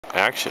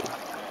Action.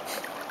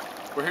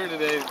 We're here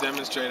today to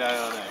demonstrate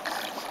Ion X.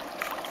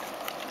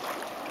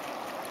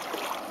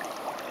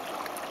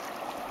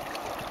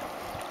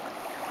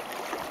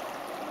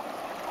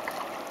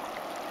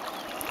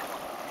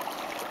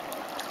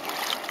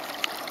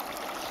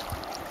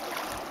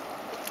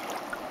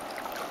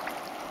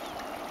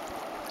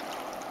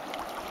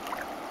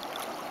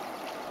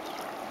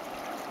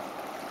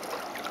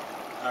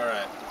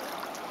 Alright,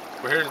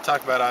 we're here to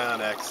talk about Ion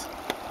X.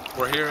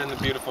 We're here in the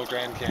beautiful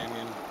Grand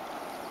Canyon,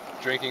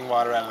 drinking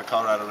water out of the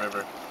Colorado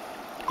River.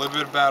 A little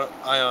bit about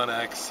Ion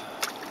X.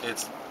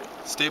 It's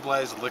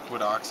stabilized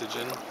liquid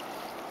oxygen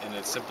in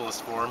its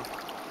simplest form.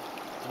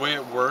 The way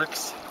it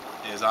works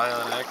is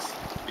Ion X,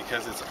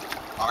 because it's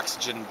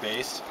oxygen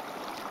based,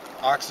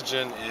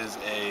 oxygen is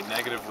a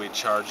negatively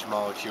charged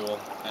molecule,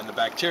 and the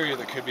bacteria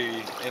that could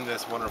be in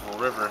this wonderful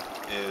river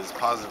is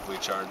positively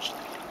charged.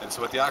 And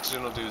so what the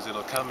oxygen will do is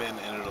it'll come in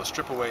and it'll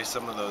strip away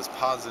some of those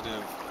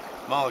positive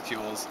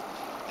molecules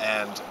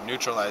and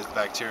neutralize the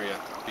bacteria,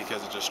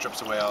 because it just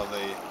strips away all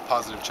the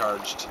positive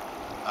charged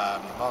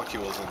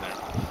molecules in there.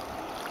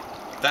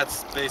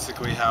 That's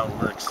basically how it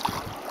works.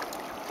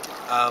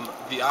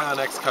 The Ion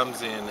X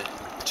comes in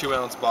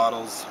 2-ounce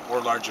bottles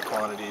or larger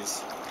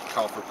quantities,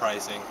 call for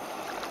pricing.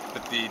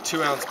 But the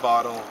 2-ounce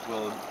bottle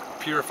will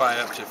purify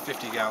up to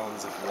 50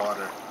 gallons of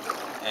water,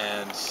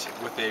 and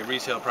with a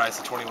retail price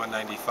of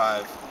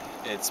 $21.95,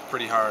 it's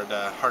pretty hard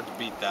to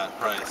beat that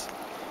price.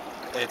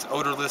 It's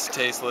odorless,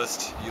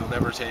 tasteless. You'll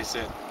never taste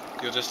it.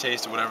 You'll just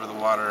taste whatever the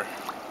water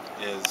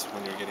is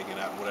when you're getting it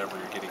out, whatever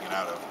you're getting it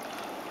out of.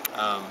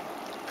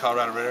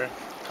 Colorado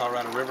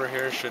River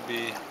here should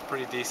be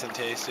pretty decent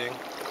tasting.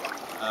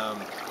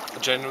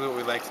 Generally, what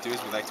we like to do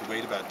is we like to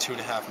wait about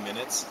 2.5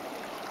 minutes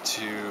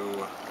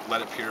to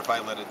let it purify,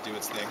 let it do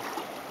its thing.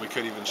 We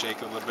could even shake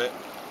it a little bit.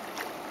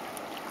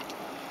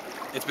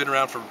 It's been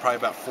around for probably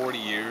about 40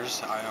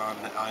 years,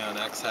 Ion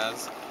X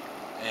has,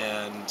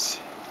 and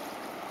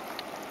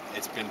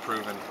it's been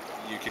proven.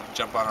 You can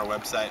jump on our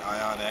website,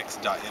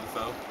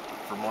 ionx.info,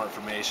 for more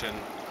information,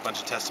 a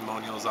bunch of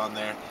testimonials on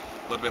there,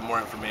 a little bit more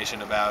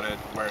information about it,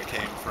 where it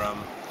came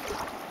from,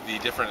 the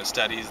different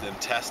studies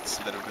and tests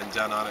that have been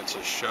done on it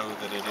to show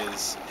that it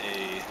is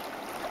a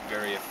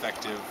very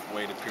effective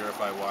way to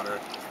purify water.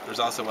 There's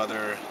also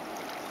other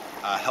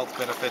health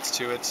benefits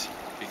to it,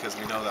 because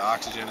we know that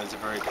oxygen is a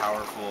very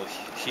powerful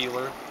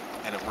healer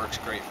and it works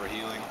great for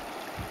healing.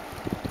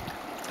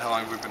 How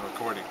long have we been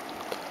recording?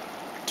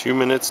 2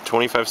 minutes,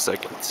 25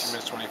 seconds. 2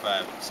 minutes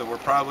 25. So we're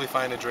probably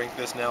fine to drink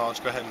this now. I'll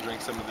just go ahead and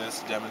drink some of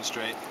this,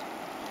 demonstrate.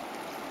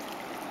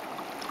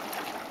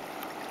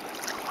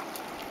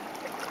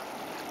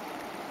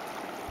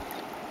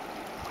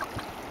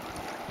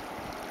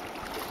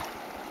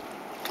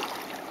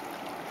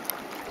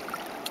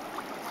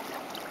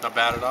 Not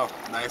bad at all.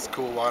 Nice,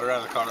 cool water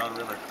out of the Colorado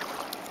River.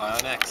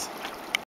 Ion X.